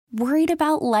Worried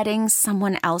about letting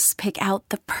someone else pick out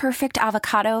the perfect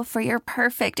avocado for your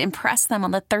perfect impress them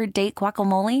on the third date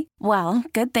guacamole? Well,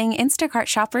 good thing Instacart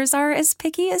shoppers are as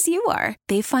picky as you are.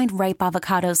 They find ripe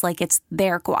avocados like it's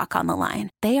their guac on the line.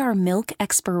 They are milk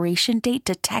expiration date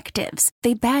detectives.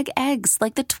 They bag eggs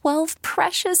like the 12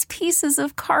 precious pieces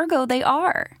of cargo they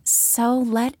are. So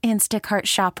let Instacart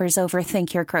shoppers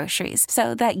overthink your groceries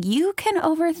so that you can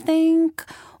overthink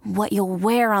what you'll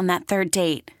wear on that third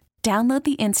date. Download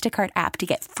the Instacart app to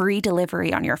get free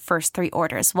delivery on your first 3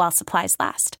 orders while supplies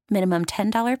last. Minimum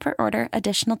 $10 per order.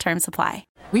 Additional terms apply.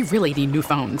 We really need new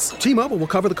phones. T-Mobile will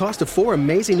cover the cost of 4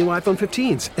 amazing new iPhone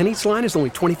 15s, and each line is only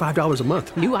 $25 a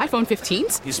month. New iPhone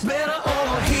 15s? It's better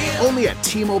over here. Only at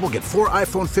T-Mobile, get 4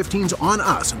 iPhone 15s on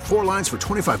us and 4 lines for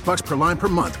 $25 per line per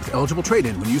month with eligible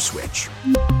trade-in when you switch.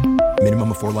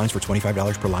 Minimum of 4 lines for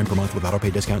 $25 per line per month with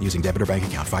autopay discount using debit or bank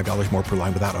account. $5 more per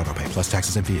line without autopay, plus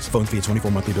taxes and fees. Phone fee at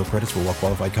 24 monthly bill credits for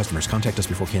well-qualified customers. Contact us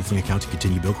before canceling account to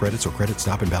continue bill credits or credit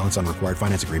stop and balance on required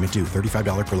finance agreement due.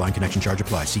 $35 per line connection charge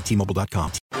applies. See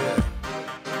T-Mobile.com.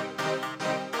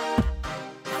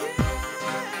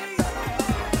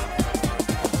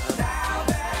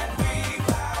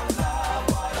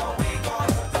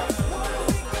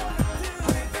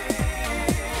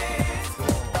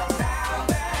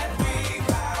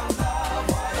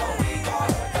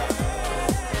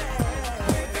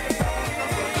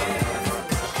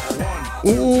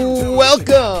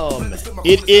 Welcome.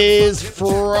 It is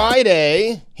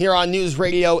Friday here on News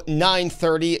Radio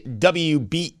 930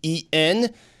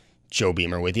 WBEN. Joe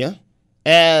Beamer with you,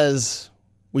 as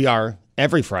we are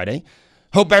every Friday.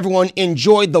 Hope everyone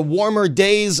enjoyed the warmer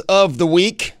days of the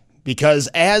week, because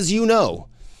as you know,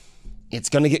 it's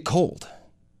going to get cold.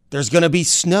 There's going to be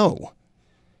snow.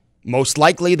 Most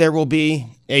likely there will be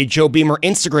a Joe Beamer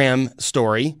Instagram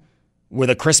story with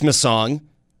a Christmas song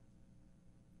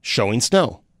showing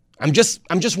snow. I'm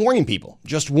just warning people.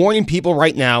 Just warning people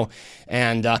right now.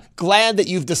 And glad that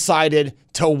you've decided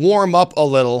to warm up a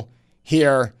little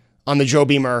here on the Joe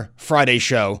Beamer Friday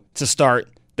show to start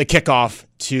the kickoff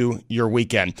to your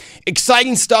weekend.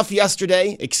 Exciting stuff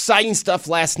yesterday. Exciting stuff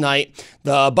last night.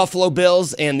 The Buffalo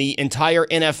Bills and the entire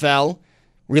NFL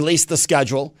released the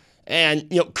schedule. And,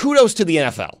 kudos to the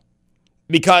NFL.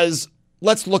 Because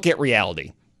let's look at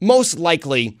reality. Most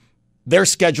likely, their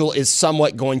schedule is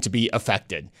somewhat going to be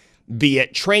affected, be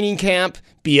it training camp,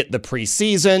 be it the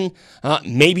preseason,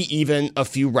 maybe even a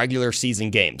few regular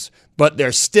season games. But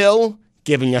they're still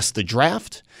giving us the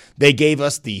draft. They gave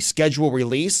us the schedule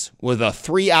release with a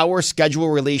 3-hour schedule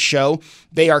release show.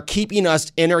 They are keeping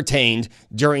us entertained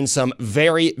during some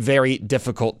very, very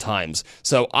difficult times.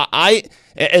 So a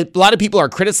lot of people are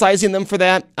criticizing them for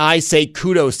that. I say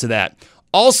kudos to that.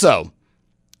 Also,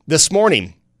 this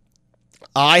morning,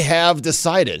 I have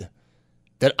decided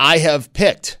that I have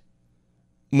picked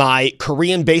my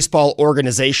Korean baseball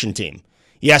organization team.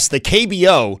 Yes, the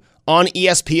KBO on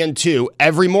ESPN2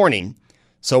 every morning.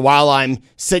 So while I'm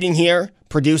sitting here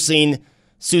producing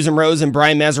Susan Rose and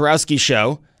Brian Mazurowski's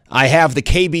show, I have the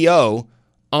KBO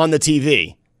on the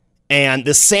TV. And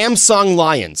the Samsung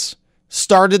Lions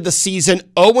started the season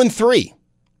 0-3.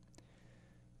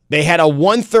 They had a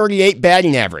 138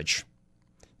 batting average.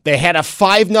 They had a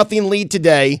 5-0 lead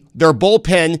today. Their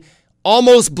bullpen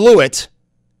almost blew it,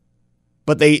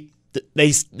 but they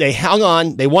hung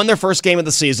on. They won their first game of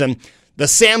the season. The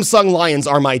Samsung Lions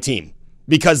are my team,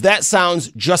 because that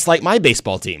sounds just like my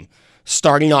baseball team.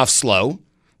 Starting off slow,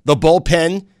 the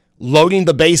bullpen loading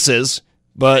the bases,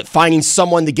 but finding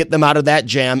someone to get them out of that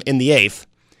jam in the 8th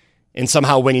and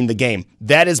somehow winning the game.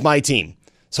 That is my team.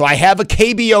 So I have a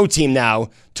KBO team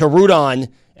now to root on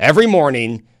every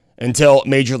morning until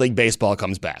Major League Baseball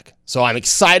comes back. So I'm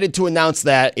excited to announce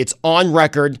that. It's on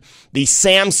record. The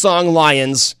Samsung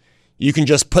Lions, you can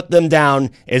just put them down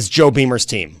as Joe Beamer's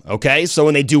team, okay? So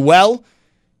when they do well,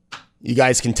 you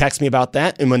guys can text me about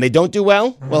that. And when they don't do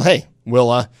well, well, hey,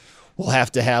 we'll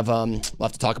have to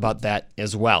talk about that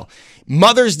as well.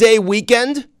 Mother's Day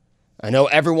weekend. I know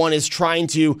everyone is trying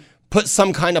to put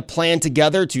some kind of plan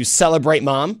together to celebrate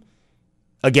mom.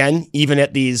 Again, even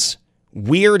at these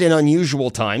weird and unusual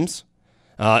times.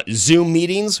 Zoom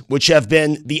meetings, which have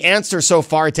been the answer so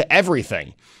far to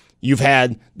everything. You've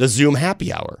had the Zoom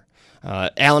happy hour.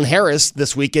 Alan Harris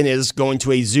this weekend is going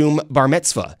to a Zoom bar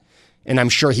mitzvah, and I'm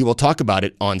sure he will talk about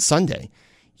it on Sunday.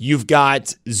 You've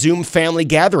got Zoom family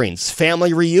gatherings,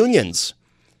 family reunions,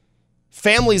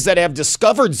 families that have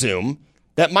discovered Zoom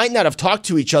that might not have talked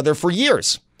to each other for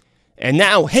years. And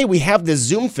now, hey, we have this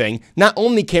Zoom thing. Not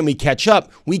only can we catch up,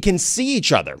 we can see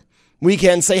each other. We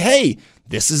can say, hey,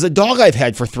 this is a dog I've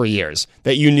had for 3 years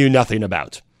that you knew nothing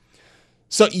about.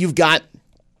 So you've got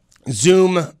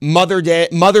Zoom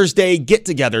Mother's Day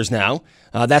get-togethers now.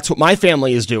 That's what my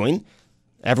family is doing.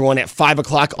 Everyone at 5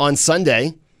 o'clock on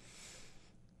Sunday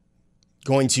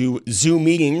going to Zoom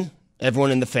meeting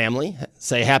everyone in the family,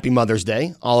 say Happy Mother's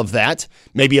Day, all of that.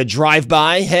 Maybe a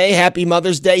drive-by. Hey, Happy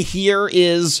Mother's Day. Here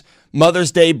is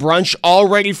Mother's Day brunch all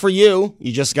ready for you.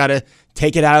 You just got to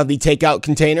take it out of the takeout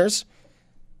containers.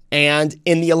 And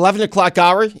in the 11 o'clock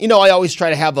hour, I always try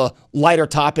to have a lighter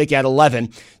topic at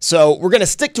 11. So we're going to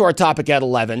stick to our topic at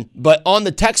 11. But on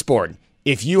the text board,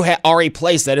 if you are a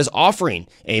place that is offering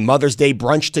a Mother's Day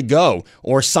brunch to go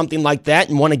or something like that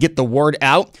and want to get the word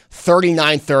out,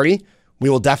 3930, we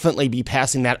will definitely be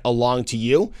passing that along to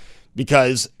you.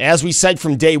 Because as we said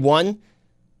from day one,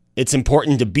 it's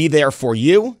important to be there for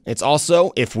you. It's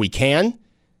also, if we can,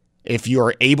 if you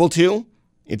are able to,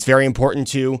 it's very important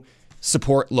to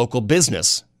support local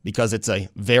business because it's a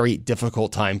very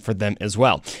difficult time for them as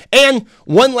well. And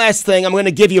one last thing, I'm going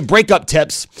to give you breakup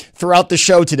tips throughout the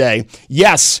show today.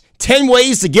 Yes, 10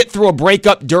 ways to get through a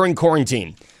breakup during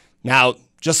quarantine. Now,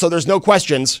 just so there's no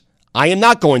questions, I am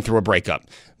not going through a breakup,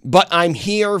 but I'm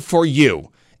here for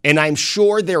you. And I'm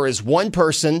sure there is one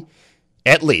person,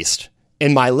 at least,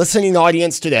 in my listening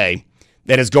audience today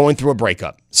that is going through a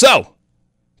breakup. So,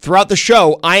 throughout the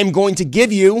show, I am going to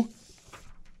give you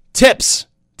tips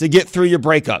to get through your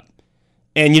breakup.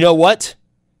 And you know what?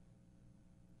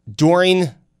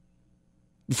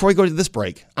 Before we go to this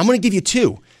break, I'm going to give you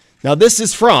two. Now, this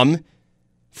is from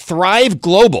Thrive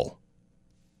Global.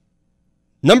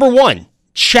 Number one,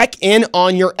 check in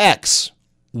on your ex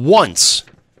once.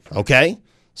 Okay?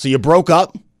 So you broke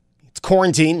up. It's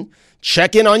quarantine.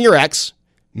 Check in on your ex.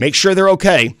 Make sure they're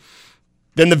okay.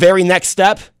 Then the very next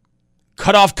step,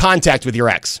 cut off contact with your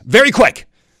ex. Very quick.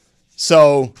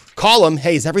 So call them.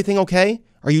 Hey, is everything okay?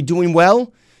 Are you doing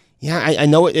well? Yeah, I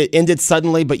know it ended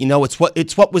suddenly, but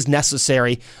it's what was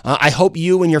necessary. I hope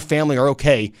you and your family are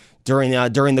okay during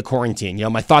the quarantine.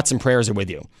 My thoughts and prayers are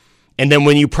with you. And then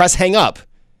when you press hang up,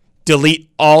 delete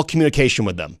all communication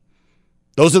with them.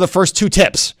 Those are the first two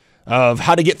tips of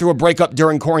how to get through a breakup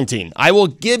during quarantine. I will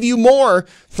give you more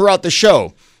throughout the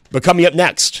show. But coming up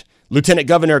next, Lieutenant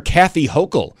Governor Kathy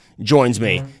Hochul joins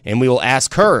me, and we will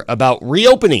ask her about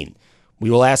reopening. We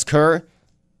will ask her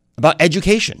about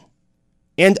education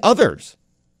and others.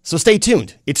 So stay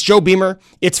tuned. It's Joe Beamer.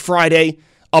 It's Friday.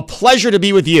 A pleasure to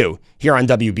be with you here on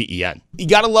WBEN. You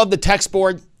got to love the text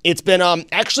board. It's been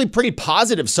actually pretty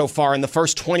positive so far in the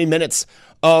first 20 minutes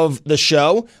of the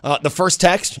show. The first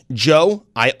text, Joe,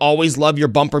 I always love your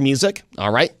bumper music.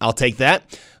 All right, I'll take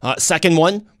that. Second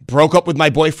one, broke up with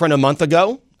my boyfriend a month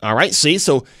ago. All right, see,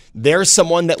 so there's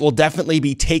someone that will definitely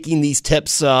be taking these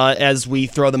tips as we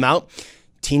throw them out.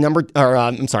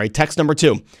 Text number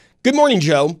two. Good morning,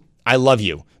 Joe. I love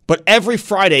you. But every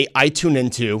Friday, I tune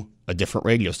into a different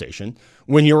radio station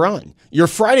when you're on. Your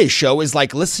Friday show is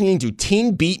like listening to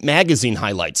Teen Beat magazine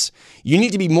highlights. You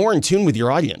need to be more in tune with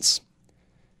your audience.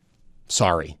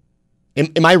 Sorry.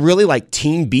 Am I really like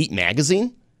Teen Beat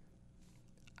magazine?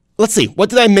 Let's see. What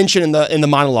did I mention in the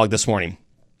monologue this morning?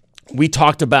 We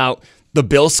talked about the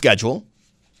bill schedule.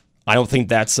 I don't think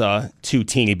that's too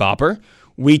teeny bopper.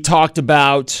 We talked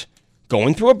about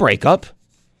going through a breakup.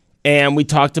 And we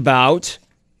talked about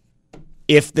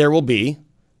if there will be...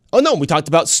 we talked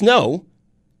about snow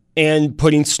and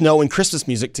putting snow and Christmas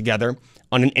music together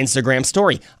on an Instagram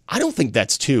story. I don't think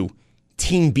that's too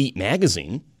Teen Beat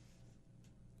magazine.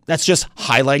 That's just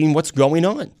highlighting what's going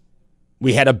on.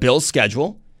 We had a bill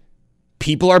schedule.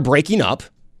 People are breaking up.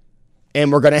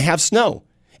 And we're going to have snow.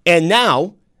 And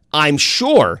now, I'm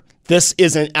sure this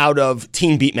isn't out of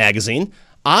Teen Beat magazine.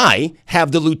 I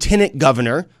have the Lieutenant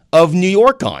Governor of New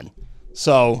York on.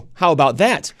 So how about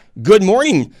that? Good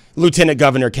morning, Lieutenant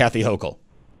Governor Kathy Hochul.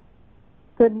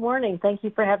 Good morning. Thank you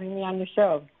for having me on your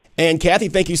show. And Kathy,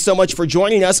 thank you so much for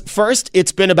joining us. First,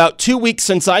 it's been about 2 weeks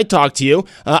since I talked to you.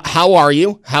 How are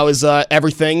you? How is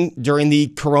everything during the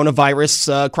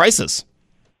coronavirus crisis?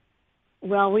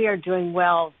 Well, we are doing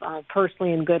well,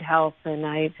 personally in good health, and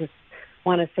I just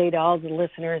want to say to all the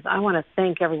listeners, I want to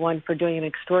thank everyone for doing an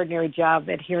extraordinary job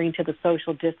adhering to the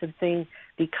social distancing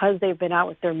because they've been out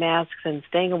with their masks and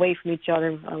staying away from each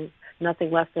other, nothing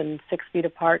less than 6 feet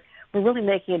apart. We're really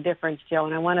making a difference, Joe,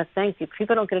 and I want to thank you.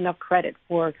 People don't get enough credit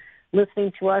for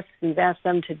listening to us. We've asked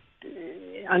them to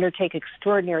undertake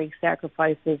extraordinary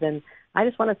sacrifices, and I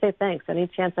just want to say thanks any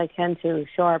chance I can to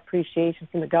show our appreciation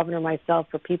from the governor and myself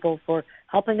for people for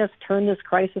helping us turn this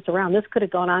crisis around. This could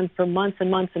have gone on for months and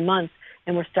months and months,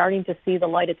 and we're starting to see the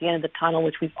light at the end of the tunnel,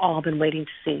 which we've all been waiting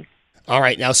to see. All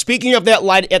right. Now, speaking of that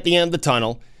light at the end of the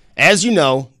tunnel, as you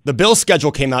know, the bill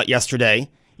schedule came out yesterday.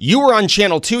 You were on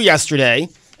Channel 2 yesterday,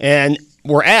 and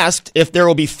were asked if there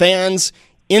will be fans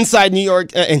inside New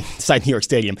York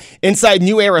Stadium, inside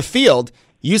New Era Field,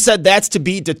 you said that's to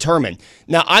be determined.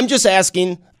 Now, I'm just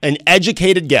asking an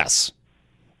educated guess.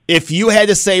 If you had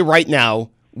to say right now,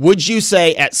 would you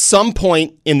say at some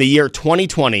point in the year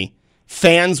 2020,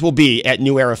 fans will be at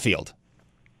New Era Field?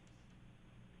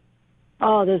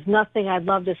 Oh, there's nothing I'd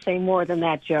love to say more than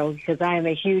that, Joe, because I am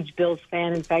a huge Bills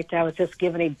fan. In fact, I was just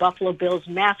given a Buffalo Bills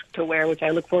mask to wear, which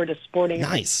I look forward to sporting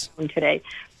today.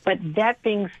 But that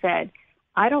being said,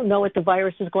 I don't know what the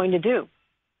virus is going to do.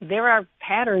 There are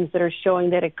patterns that are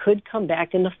showing that it could come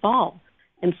back in the fall.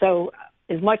 And so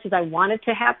as much as I want it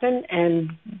to happen,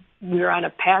 and we're on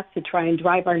a path to try and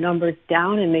drive our numbers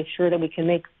down and make sure that we can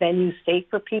make venues safe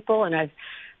for people, and I've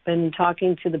been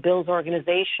talking to the Bills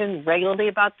organization regularly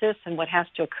about this and what has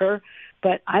to occur,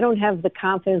 but I don't have the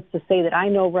confidence to say that I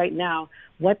know right now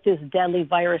what this deadly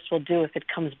virus will do. If it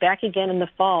comes back again in the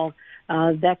fall,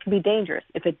 that can be dangerous.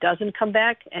 If it doesn't come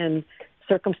back and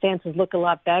circumstances look a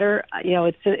lot better,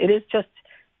 it's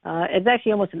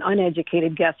actually almost an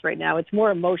uneducated guess right now. It's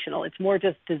more emotional. It's more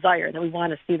just desire that we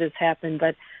want to see this happen.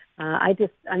 But I'm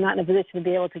not in a position to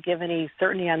be able to give any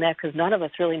certainty on that because none of us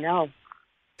really know.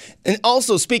 And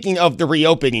also, speaking of the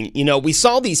reopening, we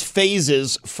saw these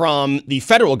phases from the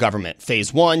federal government,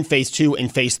 phase 1, phase 2,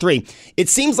 and phase 3. It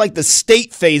seems like the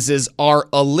state phases are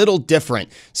a little different.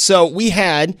 So we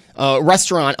had a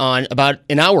restaurant on about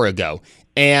an hour ago,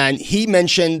 and he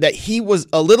mentioned that he was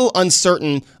a little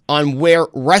uncertain on where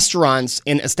restaurants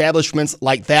and establishments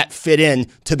like that fit in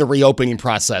to the reopening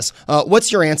process.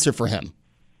 What's your answer for him?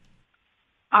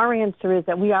 Our answer is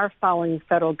that we are following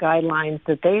federal guidelines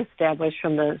that they established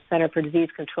from the Center for Disease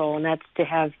Control, and that's to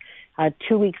have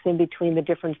 2 weeks in between the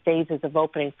different phases of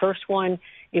opening. First one,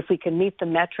 if we can meet the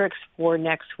metrics for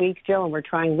next week, Joe, and we're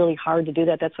trying really hard to do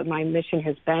that. That's what my mission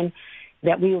has been,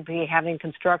 that we will be having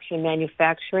construction and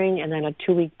manufacturing and then a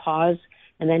 2-week pause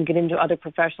and then get into other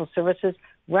professional services.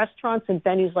 Restaurants and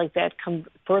venues like that come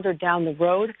further down the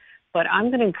road, but I'm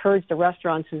going to encourage the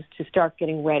restaurants to start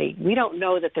getting ready. We don't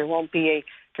know that there won't be a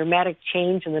dramatic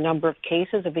change in the number of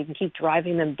cases if we can keep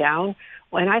driving them down.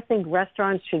 And I think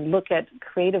restaurants should look at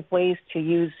creative ways to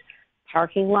use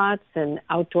parking lots and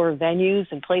outdoor venues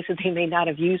and places they may not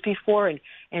have used before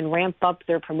and ramp up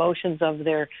their promotions of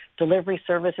their delivery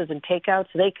services and takeout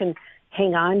so they can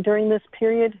hang on during this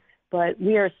period. But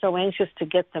we are so anxious to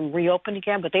get them reopened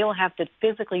again, but they will have to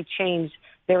physically change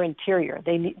their interior.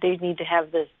 They need to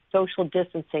have this social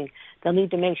distancing. They'll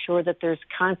need to make sure that there's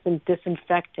constant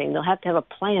disinfecting. They'll have to have a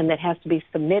plan that has to be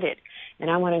submitted. And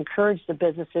I want to encourage the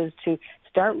businesses to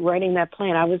start writing that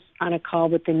plan. I was on a call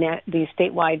with the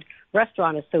statewide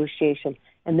restaurant association,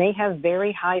 and they have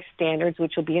very high standards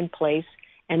which will be in place.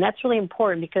 And that's really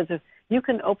important because if you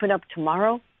can open up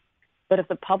tomorrow, but if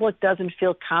the public doesn't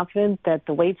feel confident that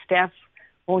the wait staff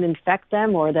won't infect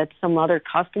them or that some other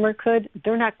customer could,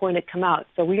 they're not going to come out.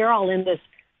 So we are all in this.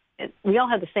 We all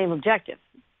have the same objective.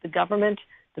 The government,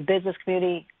 the business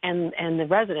community, and the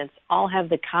residents all have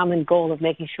the common goal of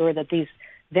making sure that these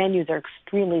venues are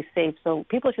extremely safe. So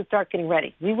people should start getting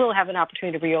ready. We will have an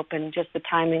opportunity to reopen. Just the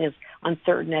timing is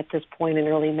uncertain at this point in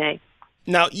early May.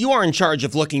 Now, you are in charge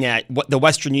of looking at the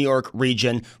Western New York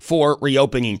region for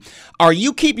reopening. Are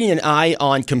you keeping an eye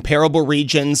on comparable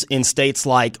regions in states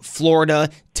like Florida,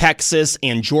 Texas,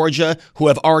 and Georgia who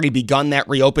have already begun that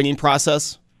reopening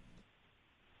process?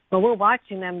 Well, we're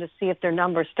watching them to see if their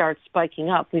numbers start spiking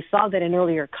up. We saw that in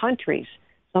earlier countries.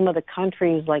 Some of the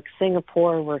countries like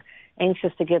Singapore were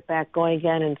anxious to get back going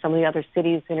again, and some of the other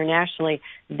cities internationally,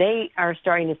 they are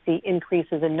starting to see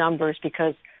increases in numbers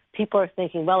because people are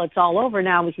thinking, well, it's all over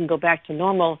now. We can go back to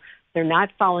normal. They're not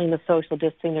following the social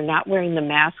distancing. They're not wearing the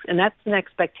mask. And that's an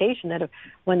expectation that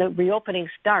when the reopening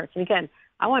starts, and again,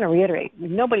 I want to reiterate,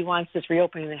 nobody wants this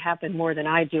reopening to happen more than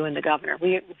I do and the governor.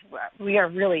 We are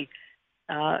really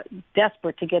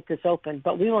desperate to get this open,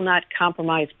 but we will not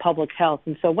compromise public health.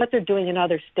 And so what they're doing in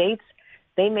other states,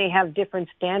 they may have different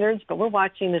standards, but we're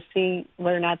watching to see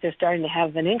whether or not they're starting to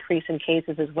have an increase in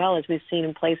cases as well, as we've seen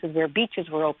in places where beaches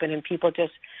were open and people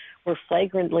just were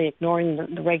flagrantly ignoring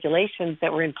the regulations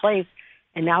that were in place.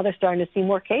 And now they're starting to see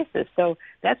more cases. So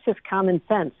that's just common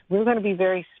sense. We're going to be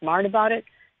very smart about it.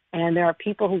 And there are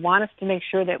people who want us to make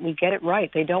sure that we get it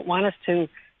right. They don't want us to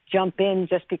jump in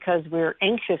just because we're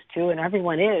anxious to, and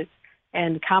everyone is,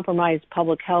 and compromise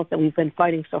public health that we've been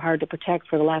fighting so hard to protect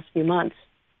for the last few months.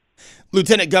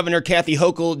 Lieutenant Governor Kathy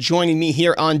Hochul joining me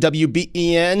here on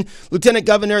WBEN. Lieutenant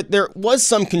Governor, there was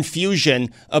some confusion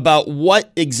about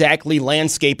what exactly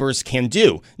landscapers can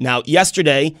do. Now,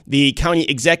 yesterday, the county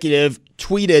executive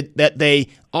tweeted that they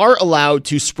are allowed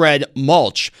to spread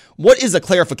mulch. What is a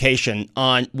clarification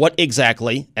on what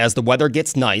exactly, as the weather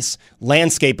gets nice,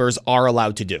 landscapers are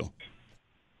allowed to do?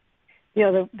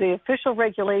 The official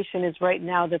regulation is right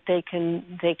now that they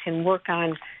can work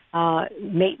on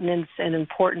maintenance and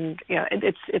important.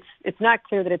 It's not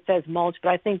clear that it says mulch, but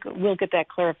I think we'll get that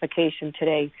clarification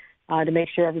today to make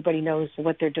sure everybody knows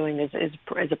what they're doing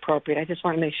is appropriate. I just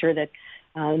want to make sure that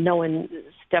no one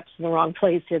steps in the wrong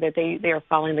place here, that they are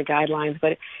following the guidelines.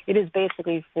 But it is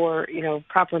basically for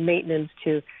proper maintenance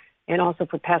and also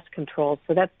for pest control.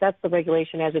 So that's the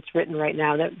regulation as it's written right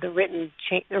now. The written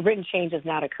change has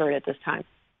not occurred at this time.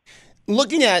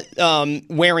 Looking at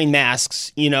wearing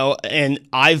masks, and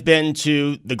I've been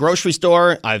to the grocery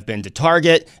store, I've been to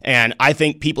Target, and I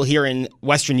think people here in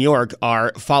Western New York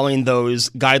are following those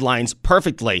guidelines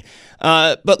perfectly.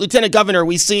 But Lieutenant Governor,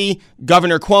 we see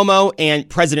Governor Cuomo and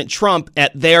President Trump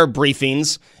at their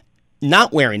briefings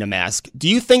not wearing a mask. Do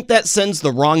you think that sends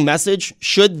the wrong message?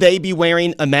 Should they be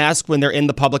wearing a mask when they're in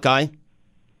the public eye?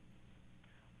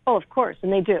 Oh, of course,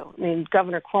 and they do. I mean,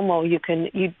 Governor Cuomo,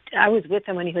 I was with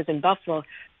him when he was in Buffalo.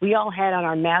 We all had on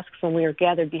our masks when we were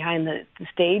gathered behind the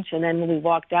stage, and then when we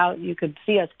walked out, you could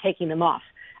see us taking them off.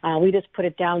 We just put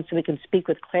it down so we can speak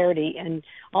with clarity. And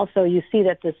also, you see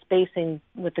that the spacing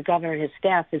with the governor and his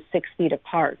staff is 6 feet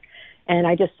apart. And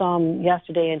I just saw him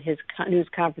yesterday in his news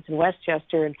conference in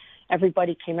Westchester, and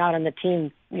everybody came out on the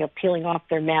team, peeling off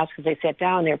their masks as they sat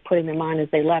down. They were putting them on as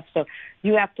they left. So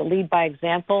you have to lead by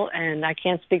example, and I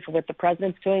can't speak for what the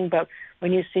president's doing, but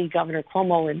when you see Governor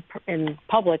Cuomo in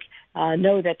public,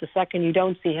 know that the second you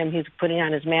don't see him, he's putting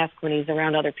on his mask when he's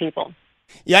around other people.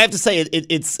 Yeah, I have to say,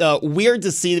 it's weird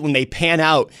to see when they pan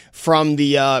out from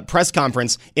the press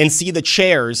conference and see the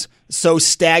chairs so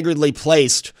staggeredly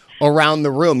placed around the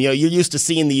room. You're used to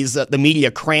seeing these the media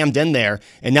crammed in there,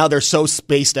 and now they're so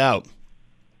spaced out.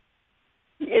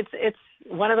 It's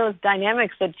one of those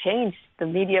dynamics that change the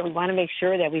media. We want to make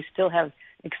sure that we still have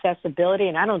accessibility,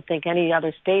 and I don't think any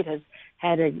other state has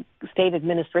had a state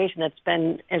administration that's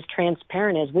been as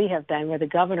transparent as we have been, where the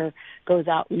governor goes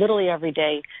out literally every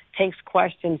day, takes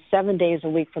questions 7 days a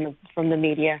week from the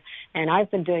media, and I've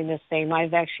been doing the same.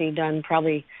 I've actually done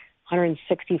probably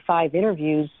 165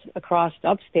 interviews across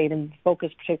upstate and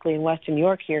focused particularly in Western New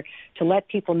York here to let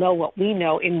people know what we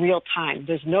know in real time.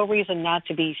 There's no reason not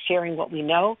to be sharing what we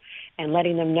know and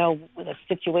letting them know the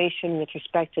situation with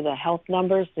respect to the health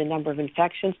numbers, the number of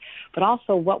infections, but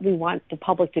also what we want the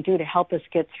public to do to help us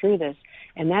get through this.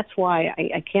 And that's why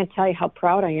I can't tell you how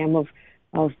proud I am of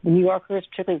New Yorkers,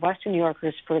 particularly Western New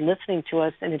Yorkers, for listening to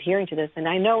us and adhering to this. And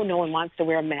I know no one wants to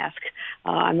wear a mask.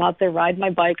 I'm out there riding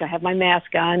my bike. I have my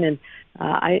mask on, and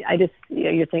I just,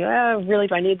 you think, really,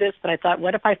 do I need this? But I thought,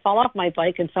 what if I fall off my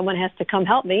bike and someone has to come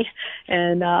help me,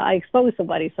 and I expose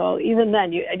somebody? So even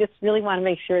then, I just really want to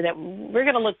make sure that we're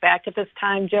going to look back at this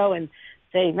time, Joe, and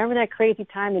say, remember that crazy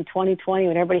time in 2020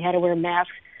 when everybody had to wear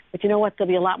masks? But you know what? There'll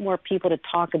be a lot more people to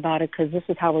talk about it, because this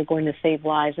is how we're going to save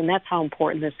lives, and that's how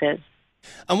important this is.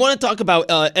 I want to talk about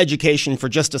education for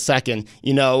just a second.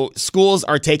 Schools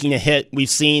are taking a hit. We've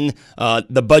seen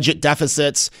the budget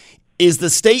deficits. Is the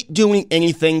state doing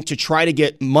anything to try to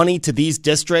get money to these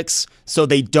districts so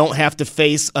they don't have to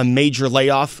face a major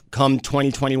layoff come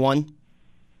 2021?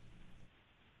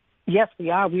 Yes, we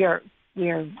are. We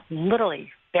are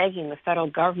literally begging the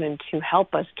federal government to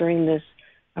help us during this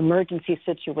emergency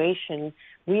situation.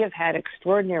 We have had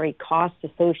extraordinary costs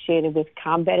associated with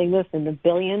combating this in the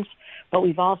billions, but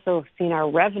we've also seen our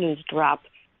revenues drop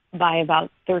by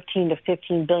about 13 to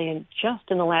 15 billion just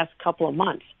in the last couple of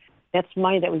months. That's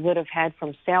money that we would have had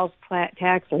from sales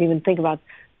tax, or even think about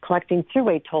collecting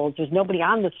thruway tolls. There's nobody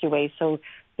on the thruway, so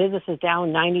business is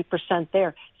down 90%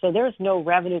 there. So there's no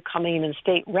revenue coming in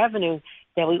state revenue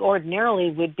that we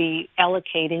ordinarily would be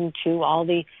allocating to all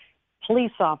the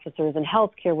police officers and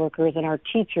healthcare workers and our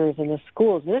teachers in the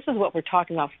schools. And this is what we're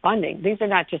talking about funding. These are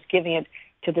not just giving it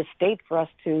to the state for us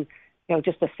to,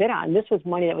 just to sit on. This was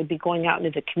money that would be going out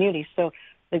into the community. So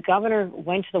the governor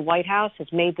went to the White House,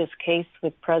 has made this case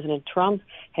with President Trump,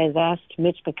 has asked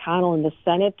Mitch McConnell in the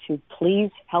Senate to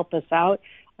please help us out.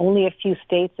 Only a few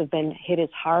states have been hit as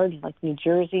hard, like New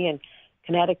Jersey and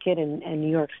Connecticut and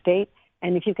New York State.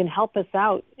 And if you can help us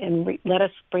out and let us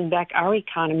bring back our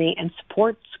economy and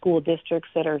support school districts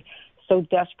that are so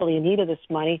desperately in need of this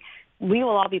money, we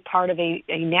will all be part of a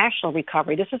national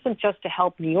recovery. This isn't just to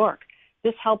help New York.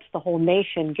 This helps the whole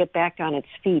nation get back on its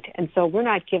feet. And so we're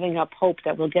not giving up hope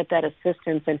that we'll get that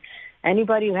assistance. And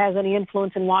anybody who has any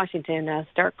influence in Washington,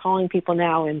 start calling people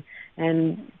now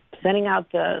and sending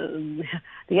out the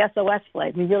SOS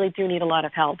flag. We really do need a lot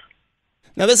of help.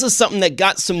 Now, this is something that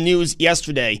got some news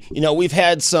yesterday. You know, we've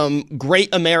had some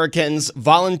great Americans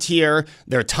volunteer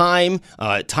their time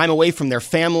away from their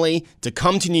family to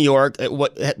come to New York,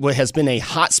 what has been a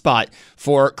hot spot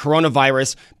for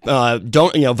coronavirus.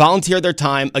 Volunteer their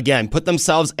time, again, put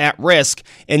themselves at risk.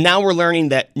 And now we're learning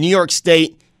that New York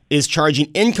State is charging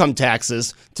income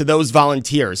taxes to those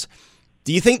volunteers.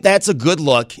 Do you think that's a good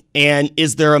look? And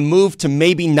is there a move to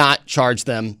maybe not charge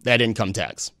them that income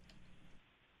tax?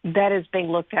 That is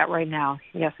being looked at right now.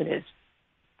 Yes, it is.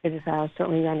 It is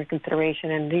certainly under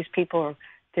consideration. And these people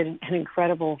did an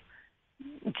incredible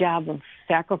job of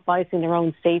sacrificing their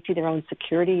own safety, their own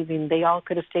security. I mean, they all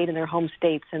could have stayed in their home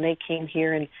states, and they came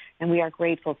here, and we are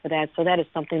grateful for that. So that is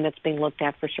something that's being looked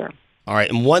at for sure. All right,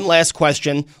 and one last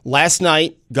question. Last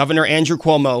night, Governor Andrew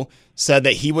Cuomo said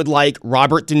that he would like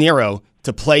Robert De Niro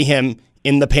to play him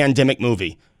in the Pandemic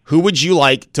movie. Who would you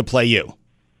like to play you?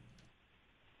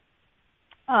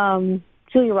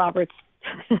 Julia Roberts.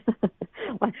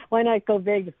 Why not go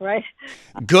big, right?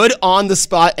 Good on the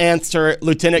spot answer,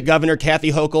 Lieutenant Governor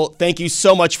Kathy Hochul. Thank you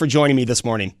so much for joining me this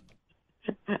morning.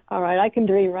 All right, I can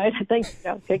dream, right? Thanks.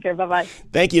 Take care. Bye-bye.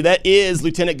 Thank you. That is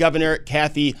Lieutenant Governor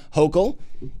Kathy Hochul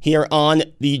here on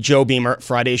the Joe Beamer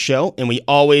Friday Show, and we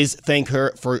always thank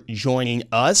her for joining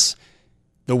us.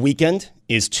 The weekend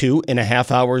is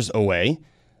 2.5 hours away.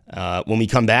 When we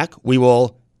come back, we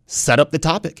will set up the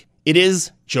topic. It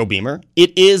is Joe Beamer.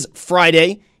 It is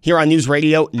Friday here on News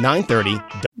Radio 930.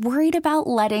 Worried about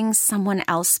letting someone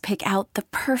else pick out the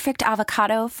perfect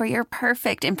avocado for your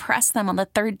perfect impress them on the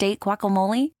third date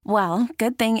guacamole? Well,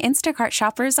 good thing Instacart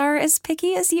shoppers are as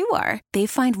picky as you are. They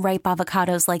find ripe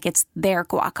avocados like it's their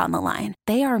guac on the line.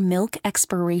 They are milk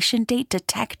expiration date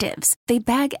detectives. They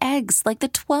bag eggs like the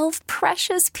 12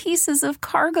 precious pieces of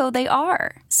cargo they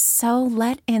are. So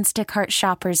let Instacart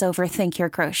shoppers overthink your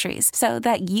groceries so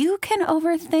that you can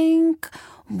overthink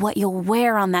what you'll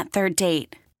wear on that third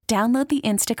date. Download the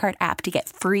Instacart app to get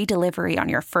free delivery on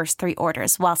your first 3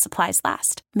 orders while supplies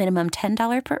last. Minimum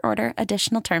 $10 per order.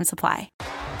 Additional terms apply.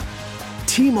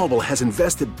 T-Mobile has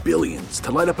invested billions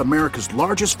to light up America's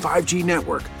largest 5G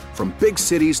network, from big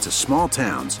cities to small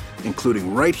towns,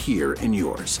 including right here in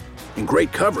yours. And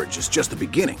great coverage is just the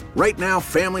beginning. Right now,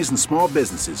 families and small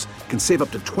businesses can save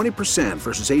up to 20%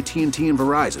 versus AT&T and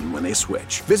Verizon when they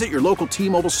switch. Visit your local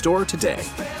T-Mobile store today.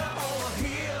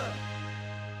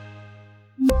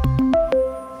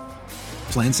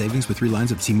 Plan savings with 3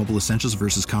 lines of T-Mobile Essentials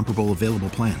versus comparable available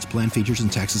plans. Plan features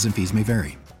and taxes and fees may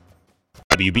vary.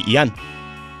 WBEN.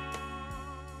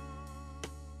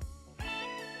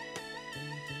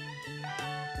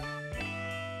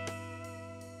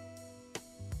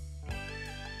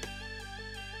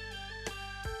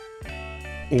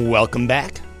 Welcome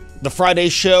back. The Friday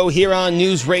Show here on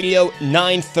News Radio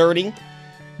 930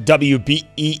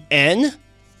 WBEN.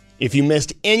 If you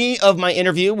missed any of my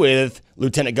interview with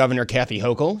Lieutenant Governor Kathy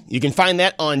Hochul, you can find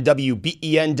that on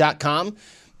WBEN.com.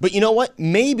 But you know what?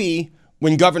 Maybe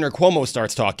when Governor Cuomo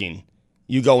starts talking,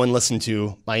 you go and listen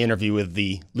to my interview with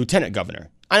the Lieutenant Governor.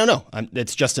 I don't know.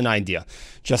 It's just an idea.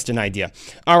 Just an idea.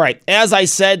 All right. As I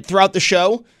said throughout the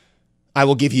show, I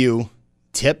will give you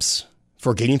tips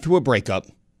for getting through a breakup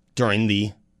during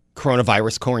the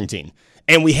coronavirus quarantine.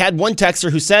 And we had one texter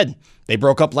who said they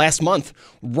broke up last month,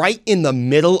 right in the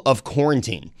middle of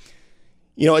quarantine.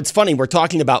 You know, it's funny. We're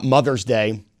talking about Mother's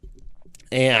Day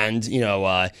and,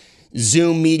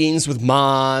 Zoom meetings with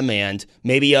mom and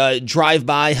maybe a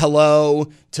drive-by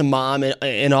hello to mom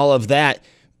and all of that.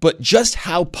 But just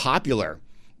how popular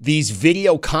these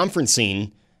video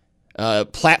conferencing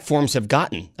platforms have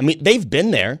gotten. I mean, they've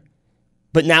been there,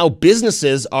 but now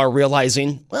businesses are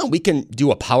realizing, well, we can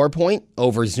do a PowerPoint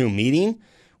over Zoom meeting.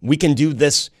 We can do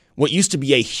this, what used to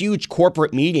be a huge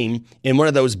corporate meeting in one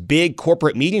of those big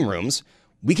corporate meeting rooms.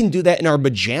 We can do that in our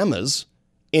pajamas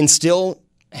and still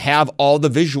have all the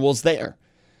visuals there.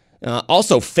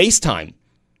 Also, FaceTime.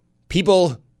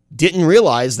 People didn't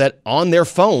realize that on their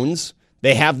phones,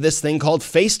 they have this thing called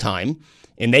FaceTime,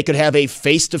 and they could have a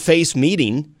face-to-face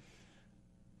meeting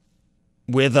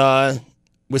with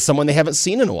someone they haven't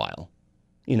seen in a while.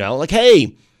 You know, like,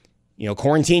 hey,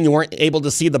 quarantine, you weren't able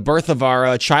to see the birth of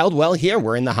our child. Well, here,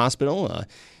 we're in the hospital.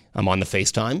 I'm on the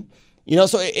FaceTime.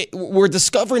 So we're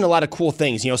discovering a lot of cool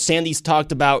things. Sandy's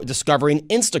talked about discovering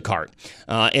Instacart.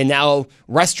 And now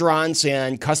restaurants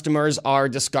and customers are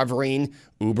discovering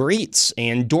Uber Eats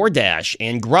and DoorDash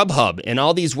and Grubhub and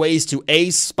all these ways to A,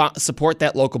 support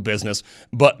that local business,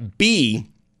 but B,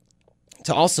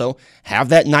 to also have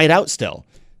that night out still.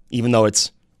 Even though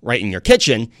it's right in your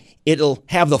kitchen, it'll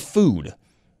have the food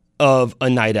of a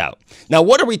night out. Now,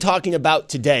 what are we talking about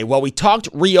today? Well, we talked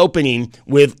reopening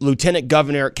with Lieutenant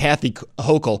Governor Kathy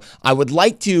Hochul. I would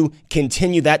like to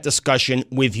continue that discussion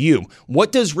with you.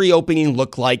 What does reopening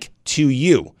look like to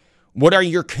you? What are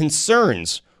your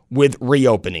concerns with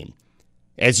reopening?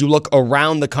 As you look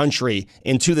around the country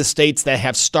into the states that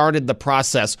have started the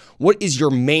process, what is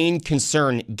your main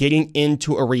concern getting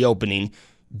into a reopening?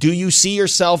 Do you see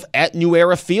yourself at New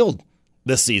Era Field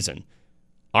this season?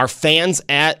 Are fans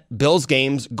at Bills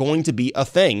games going to be a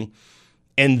thing?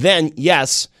 And then,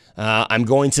 yes, I'm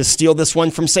going to steal this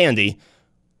one from Sandy.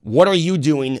 What are you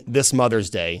doing this Mother's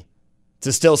Day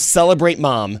to still celebrate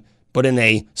mom, but in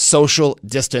a social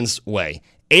distance way?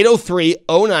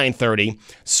 803-0930,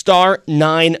 star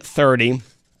 930.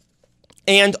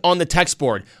 And on the text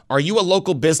board, are you a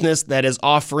local business that is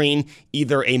offering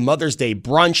either a Mother's Day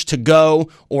brunch to go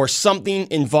or something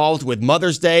involved with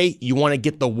Mother's Day? You want to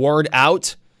get the word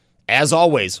out? As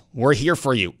always, we're here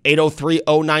for you.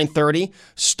 803-0930,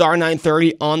 star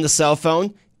 930 on the cell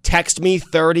phone. Text me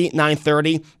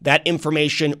 30930. That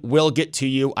information will get to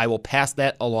you. I will pass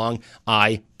that along,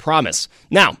 I promise.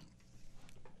 Now,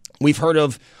 we've heard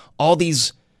of all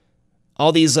these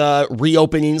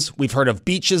reopenings. We've heard of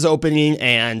beaches opening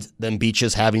and then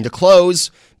beaches having to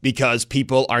close because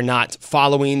people are not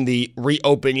following the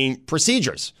reopening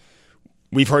procedures.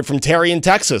 We've heard from Terry in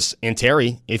Texas. And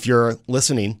Terry, if you're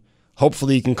listening,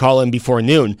 hopefully you can call in before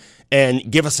noon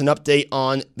and give us an update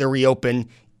on the reopen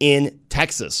in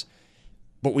Texas.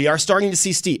 But we are starting to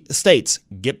see states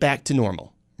get back to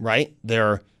normal, right?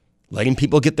 They're letting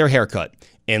people get their hair cut.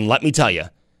 And let me tell you,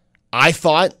 I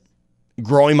thought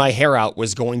growing my hair out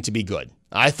was going to be good.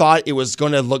 I thought it was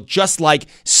going to look just like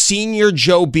Senior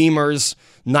Joe Beamer's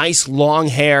nice long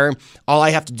hair. All I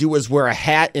have to do is wear a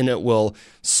hat and it will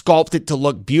sculpt it to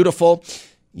look beautiful.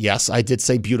 Yes, I did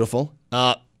say beautiful.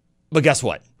 But guess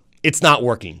what? It's not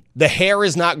working. The hair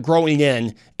is not growing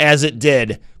in as it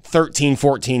did 13,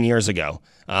 14 years ago.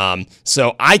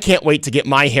 So I can't wait to get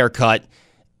my hair cut.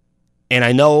 And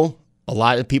I know a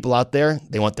lot of people out there,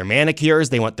 they want their manicures,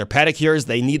 they want their pedicures,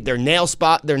 they need their nail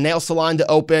salon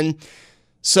to open.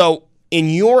 So in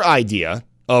your idea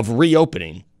of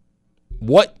reopening,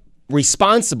 what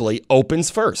responsibly opens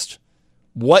first?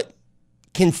 What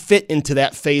can fit into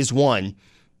that phase one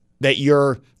that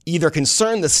you're either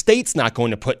concerned the state's not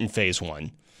going to put in phase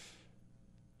one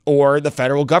or the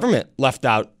federal government left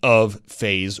out of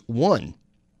phase one?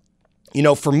 You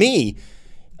know, for me,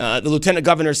 the lieutenant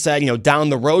governor said, down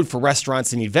the road for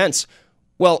restaurants and events.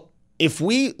 Well, if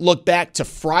we look back to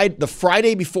the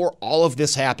Friday before all of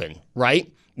this happened,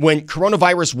 right? When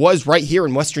coronavirus was right here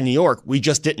in Western New York, we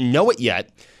just didn't know it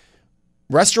yet.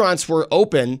 Restaurants were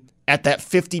open at that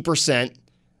 50%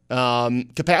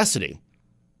 capacity.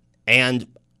 And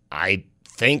I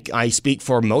think I speak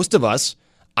for most of us.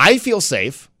 I feel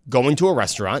safe going to a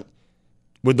restaurant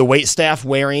with the waitstaff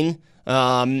wearing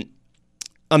a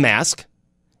mask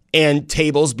and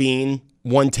tables being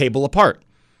one table apart.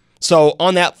 So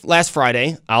on that last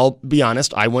Friday, I'll be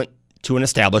honest, I went to an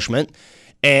establishment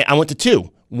and I went to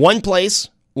two. One place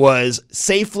was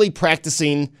safely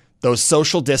practicing those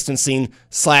social distancing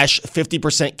 /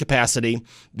 50% capacity.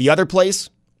 The other place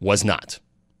was not.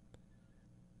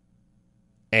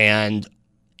 And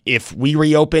if we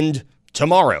reopened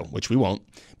tomorrow, which we won't,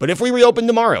 but if we reopened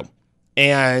tomorrow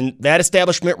and that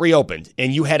establishment reopened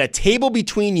and you had a table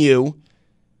between you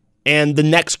and the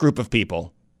next group of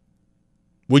people,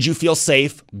 would you feel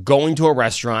safe going to a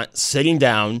restaurant, sitting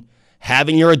down,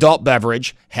 having your adult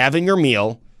beverage, having your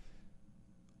meal?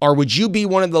 Or would you be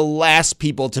one of the last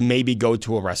people to maybe go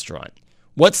to a restaurant?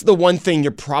 What's the one thing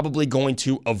you're probably going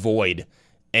to avoid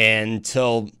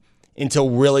until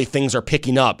really things are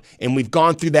picking up and we've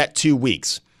gone through that 2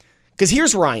 weeks? Because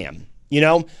here's where I am.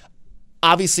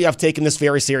 Obviously I've taken this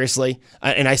very seriously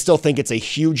and I still think it's a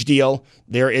huge deal.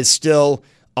 There is still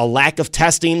a lack of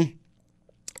testing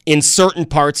in certain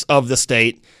parts of the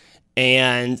state,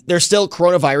 and there's still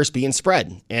coronavirus being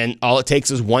spread. And all it takes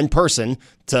is one person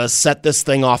to set this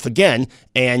thing off again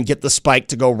and get the spike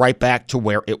to go right back to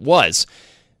where it was.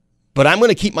 But I'm going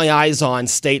to keep my eyes on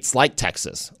states like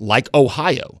Texas, like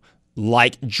Ohio,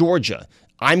 like Georgia.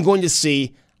 I'm going to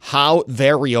see how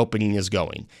their reopening is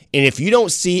going. And if you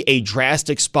don't see a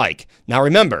drastic spike, now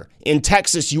remember, in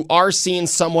Texas, you are seeing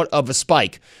somewhat of a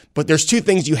spike, but there's two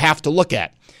things you have to look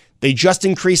at. They just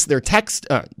increased their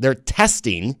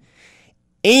testing,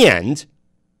 and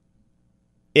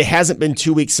it hasn't been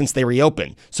 2 weeks since they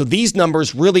reopened. So these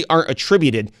numbers really aren't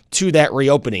attributed to that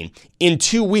reopening. In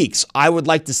 2 weeks, I would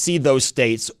like to see those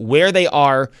states where they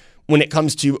are when it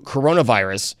comes to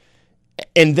coronavirus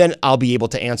And then I'll be able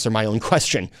to answer my own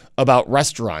question about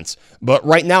restaurants. But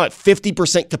right now at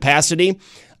 50% capacity,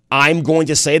 I'm going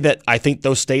to say that I think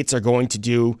those states are going to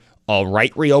do all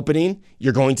right reopening.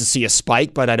 You're going to see a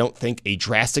spike, but I don't think a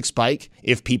drastic spike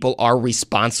if people are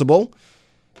responsible.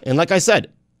 And like I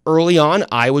said, early on,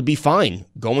 I would be fine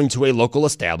going to a local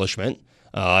establishment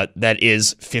that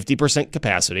is 50%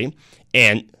 capacity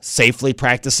and safely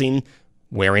practicing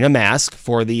wearing a mask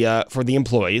for the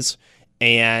employees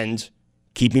and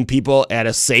keeping people at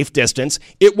a safe distance.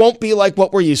 It won't be like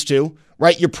what we're used to,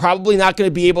 right? You're probably not going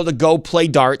to be able to go play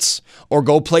darts or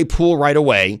go play pool right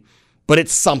away, but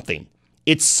it's something.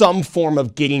 It's some form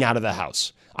of getting out of the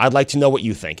house. I'd like to know what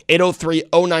you think.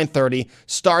 803-0930,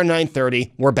 star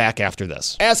 930. We're back after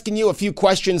this. Asking you a few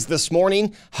questions this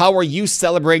morning. How are you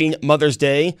celebrating Mother's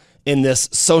Day in this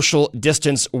social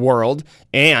distance world?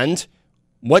 And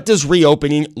what does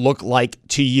reopening look like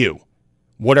to you?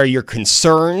 What are your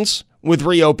concerns with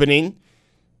reopening?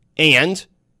 And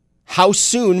how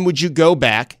soon would you go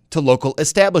back to local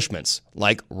establishments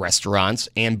like restaurants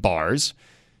and bars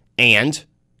and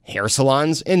hair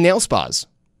salons and nail spas?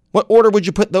 What order would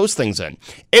you put those things in?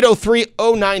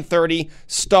 803-0930,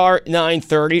 star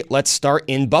 930. Let's start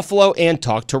in Buffalo and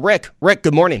talk to Rick. Rick,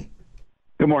 good morning.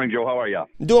 Good morning, Joe. How are you?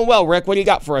 Doing well, Rick. What do you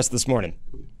got for us this morning?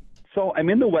 So I'm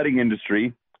in the wedding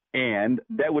industry, and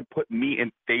that would put me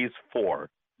in phase 4.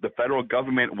 The federal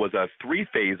government was a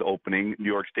 3-phase opening.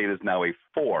 New York State is now a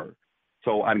 4.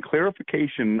 So on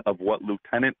clarification of what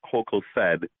Lieutenant Hochul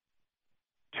said,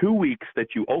 2 weeks that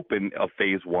you open a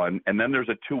phase 1, and then there's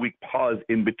a 2-week pause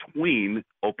in between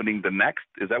opening the next.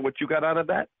 Is that what you got out of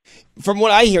that? From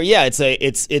what I hear, yeah, it's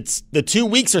the 2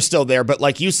 weeks are still there, but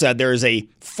like you said, there is a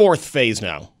 4th phase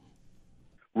now.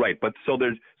 Right, but so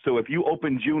if you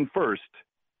open June 1st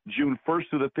through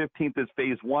the 15th is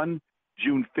phase 1.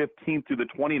 June 15th through the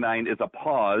 29th is a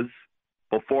pause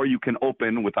before you can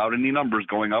open without any numbers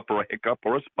going up or a hiccup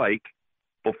or a spike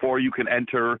before you can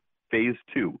enter phase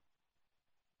 2.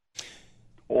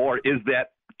 Or is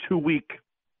that 2 week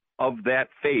of that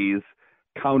phase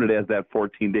counted as that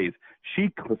 14 days? She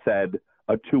said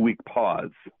a 2-week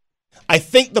pause. I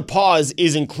think the pause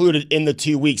is included in the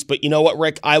 2 weeks, but you know what,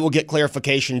 Rick? I will get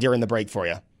clarification during the break for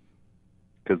you.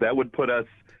 Because that would put us,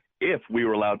 if we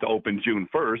were allowed to open June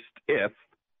 1st,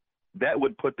 that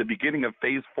would put the beginning of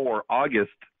phase 4,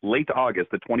 late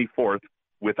August, the 24th,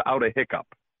 without a hiccup.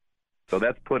 So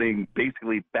that's putting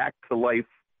basically back to life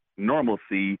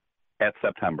normalcy at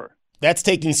September. That's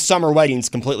taking summer weddings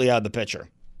completely out of the picture.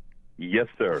 Yes,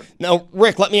 sir. Now,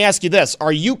 Rick, let me ask you this.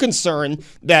 Are you concerned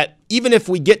that even if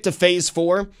we get to phase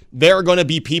 4, there are going to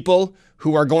be people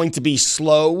who are going to be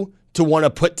slow to want to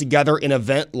put together an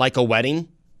event like a wedding?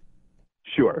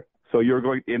 Sure. So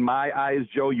in my eyes,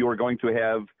 Joe, you're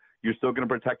still going to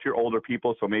protect your older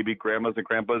people. So maybe grandmas and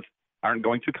grandpas aren't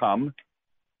going to come.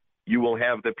 You will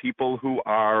have the people who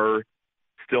are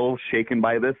still shaken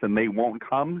by this and they won't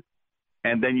come.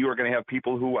 And then you are going to have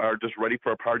people who are just ready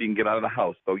for a party and get out of the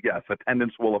house. So yes,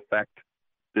 attendance will affect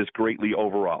this greatly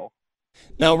overall.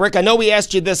 Now, Rick, I know we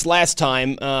asked you this last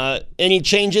time. Any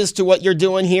changes to what you're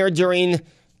doing here during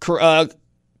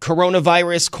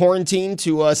coronavirus quarantine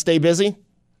to stay busy?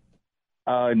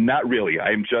 Not really.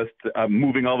 I'm just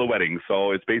moving all the weddings.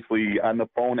 So it's basically on the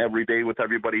phone every day with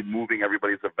everybody, moving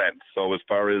everybody's events. So as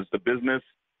far as the business,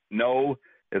 no.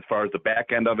 As far as the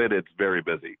back end of it, it's very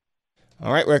busy.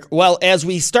 All right, Rick. Well, as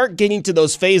we start getting to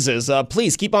those phases,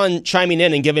 please keep on chiming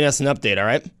in and giving us an update, all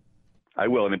right? I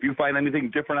will. And if you find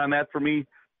anything different on that for me,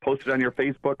 post it on your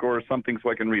Facebook or something so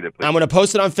I can read it, please. I'm going to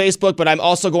post it on Facebook, but I'm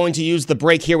also going to use the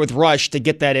break here with Rush to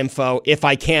get that info. If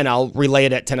I can, I'll relay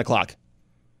it at 10 o'clock.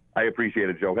 I appreciate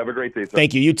it, Joe. Have a great day, sir.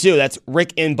 Thank you. You too. That's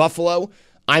Rick in Buffalo.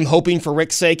 I'm hoping for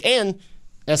Rick's sake, and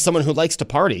as someone who likes to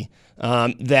party,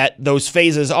 that those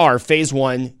phases are phase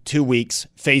 1, 2 weeks,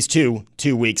 phase 2,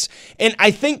 2 weeks. And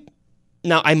I think,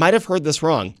 now I might have heard this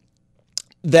wrong,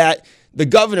 that the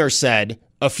governor said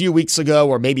a few weeks ago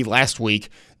or maybe last week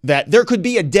that there could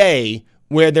be a day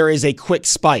where there is a quick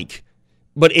spike,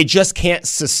 but it just can't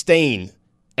sustain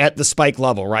at the spike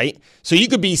level, right? So you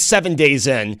could be 7 days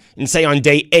in and say on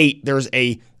day 8 there's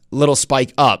a little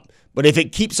spike up. But if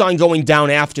it keeps on going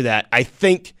down after that, I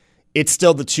think it's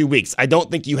still the 2 weeks. I don't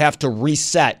think you have to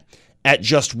reset at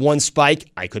just one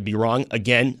spike. I could be wrong.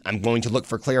 Again, I'm going to look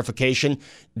for clarification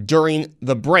during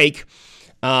the break.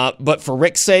 But for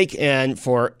Rick's sake and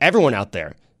for everyone out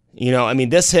there,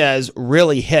 this has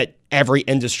really hit every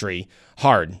industry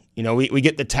hard. We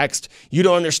get the text, you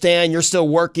don't understand, you're still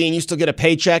working, you still get a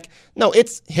paycheck. No,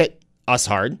 it's hit us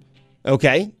hard,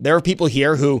 okay? There are people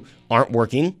here who aren't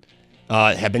working,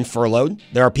 have been furloughed.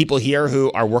 There are people here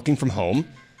who are working from home,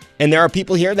 And there are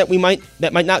people here that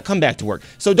might not come back to work.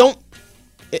 So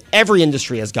every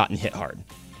industry has gotten hit hard.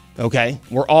 Okay?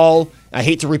 I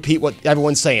hate to repeat what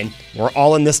everyone's saying, we're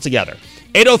all in this together.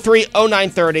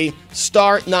 803-0930,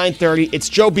 star 930. It's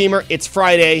Joe Beamer. It's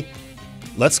Friday.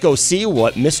 Let's go see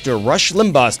what Mr. Rush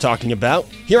Limbaugh is talking about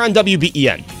here on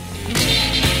WBEN.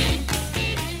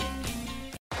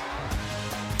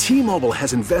 T-Mobile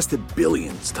has invested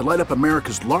billions to light up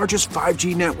America's largest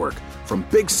 5G network, from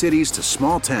big cities to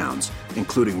small towns,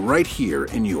 including right here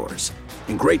in yours.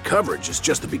 And great coverage is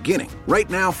just the beginning. Right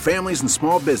now, families and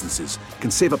small businesses can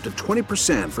save up to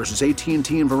 20% versus AT&T and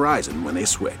Verizon when they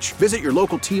switch. Visit your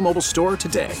local T-Mobile store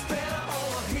today.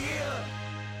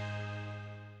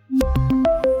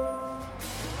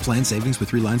 Plan savings with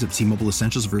 3 lines of T-Mobile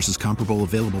Essentials versus comparable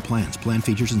available plans. Plan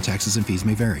features and taxes and fees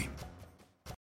may vary.